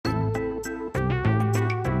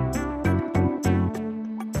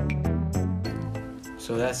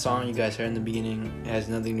So that song you guys heard in the beginning has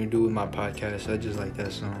nothing to do with my podcast. I just like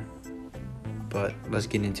that song. But let's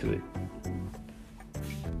get into it.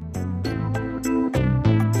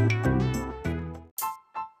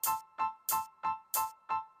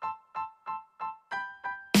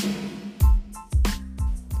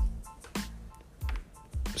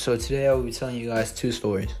 So today I will be telling you guys two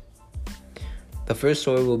stories. The first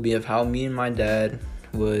story will be of how me and my dad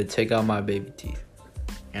would take out my baby teeth.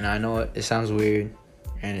 And I know it sounds weird,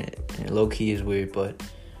 and it low-key is weird, but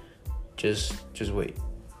just wait.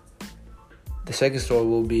 The second story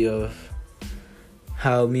will be of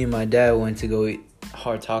how me and my dad went to go eat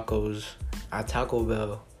hard tacos at Taco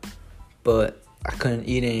Bell, but I couldn't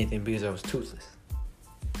eat anything because I was toothless.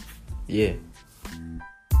 Yeah.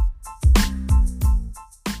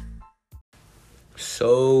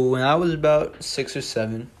 So when I was about 6 or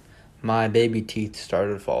 7, my baby teeth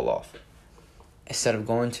started to fall off. Instead of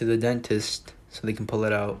going to the dentist so they can pull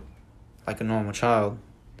it out like a normal child,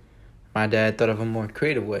 my dad thought of a more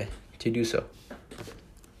creative way to do so.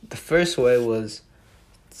 The first way was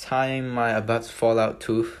tying my about to fall out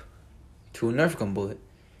tooth to a Nerf gun bullet.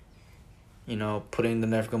 You know, putting the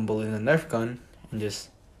Nerf gun bullet in the Nerf gun and just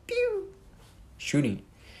pew, shooting.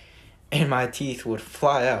 And my teeth would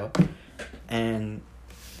fly out and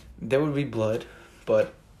there would be blood,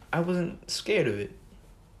 but I wasn't scared of it.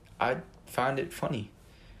 I found it funny.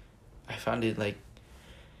 I found it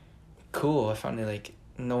cool. I found it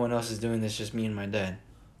no one else is doing this, just me and my dad.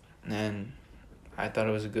 And I thought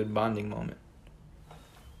it was a good bonding moment.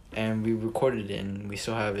 And we recorded it and we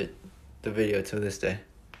still have it, the video, to this day.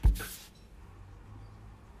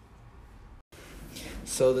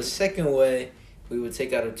 So the second way we would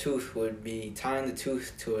take out a tooth would be tying the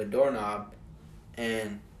tooth to a doorknob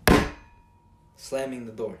and slamming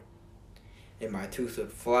the door. And my tooth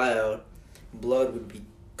would fly out, blood would be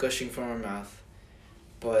gushing from our mouth.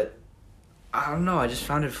 But I don't know, I just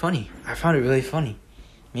found it funny. I found it really funny.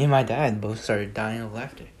 Me and my dad both started dying of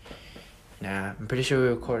laughter. Nah, I'm pretty sure we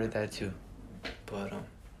recorded that too. But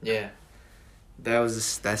yeah,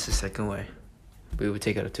 that's the second way we would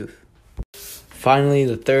take out a tooth. Finally,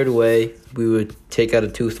 the third way we would take out a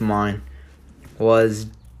tooth of mine was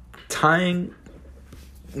tying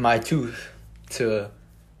my tooth to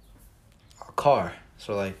a car.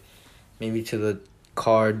 So maybe to the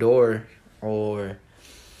car door, or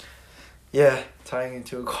tying it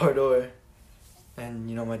to a car door.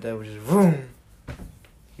 And my dad would just vroom.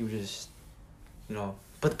 He would just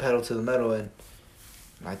put the pedal to the metal and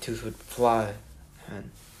my tooth would fly.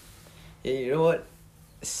 And yeah, you know what?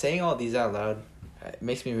 Saying all these out loud, it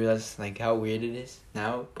makes me realize how weird it is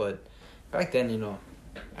now. But back then,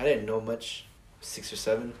 I didn't know much. 6 or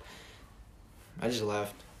 7. I just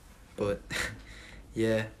laughed. But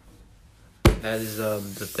yeah, that is the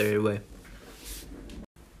third way.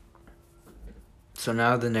 So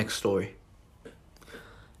now the next story.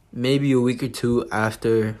 Maybe a week or two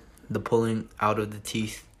after the pulling out of the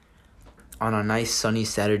teeth, on a nice sunny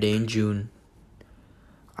Saturday in June,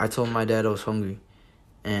 I told my dad I was hungry.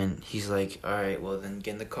 And he's like, alright, well then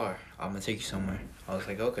get in the car. I'm going to take you somewhere. I was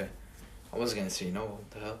like, okay. I wasn't going to say no,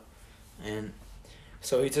 what the hell. And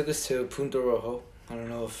so he took us to Punto Rojo. I don't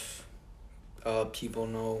know if people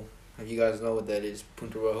know, if you guys know what that is.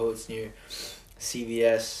 Punto Rojo, it's near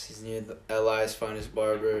CVS. It's near the LI's Finest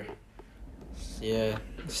Barber. Yeah,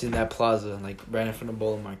 it's in that plaza, right in front of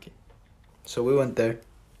Bowling Market. So we went there.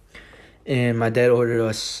 And my dad ordered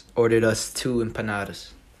us 2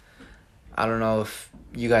 empanadas. I don't know if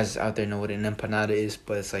you guys out there know what an empanada is,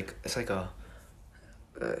 but it's let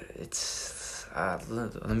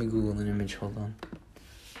me Google an image, hold on.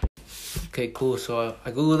 Okay, cool, so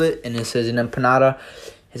I Googled it, and it says an empanada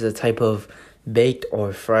is a type of baked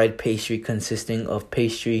or fried pastry consisting of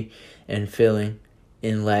pastry and filling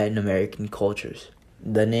in Latin American cultures.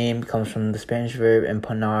 The name comes from the Spanish verb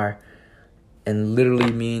empanar and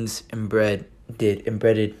literally means embedded,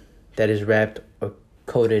 that is wrapped or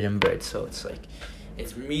coated in bread. So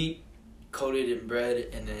it's meat coated in bread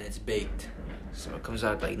and then it's baked. So it comes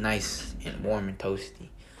out nice and warm and toasty.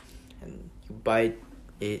 And you bite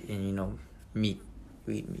it and you eat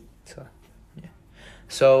meat. So yeah.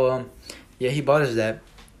 So he bought us that,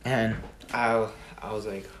 and I was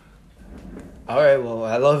like, alright, well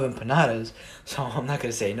I love empanadas, so I'm not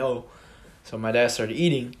gonna say no. So my dad started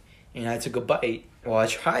eating and I took a bite. Well, I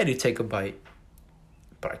tried to take a bite,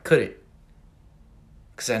 but I couldn't,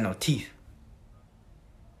 because I had no teeth.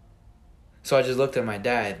 So I just looked at my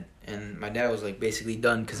dad, and my dad was basically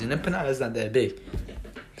done, because an empanada is not that big.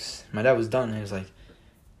 My dad was done, and he was like,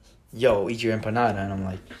 yo, eat your empanada. And I'm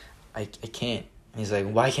like, I can't. And he's like,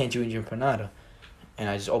 why can't you eat your empanada? And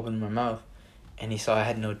I just opened my mouth, and he saw I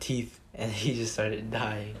had no teeth, and he just started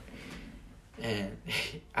dying. And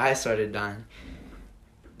I started dying.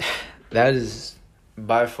 That is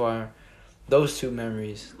by far, those two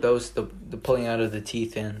memories, the pulling out of the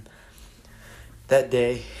teeth and that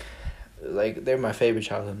day, like, they're my favorite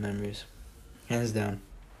childhood memories, hands down.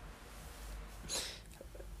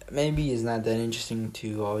 Maybe it's not that interesting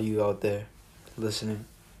to all you out there listening,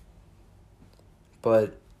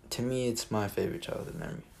 but to me, it's my favorite childhood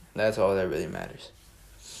memory. That's all that really matters.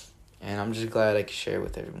 And I'm just glad I could share it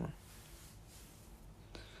with everyone.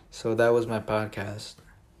 So that was my podcast.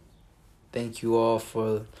 Thank you all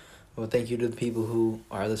thank you to the people who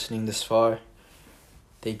are listening this far.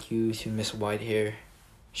 Thank you to Miss Whitehair.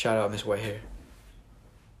 Shout out Miss Whitehair.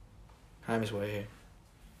 Hi, Miss Whitehair.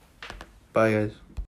 Bye, guys.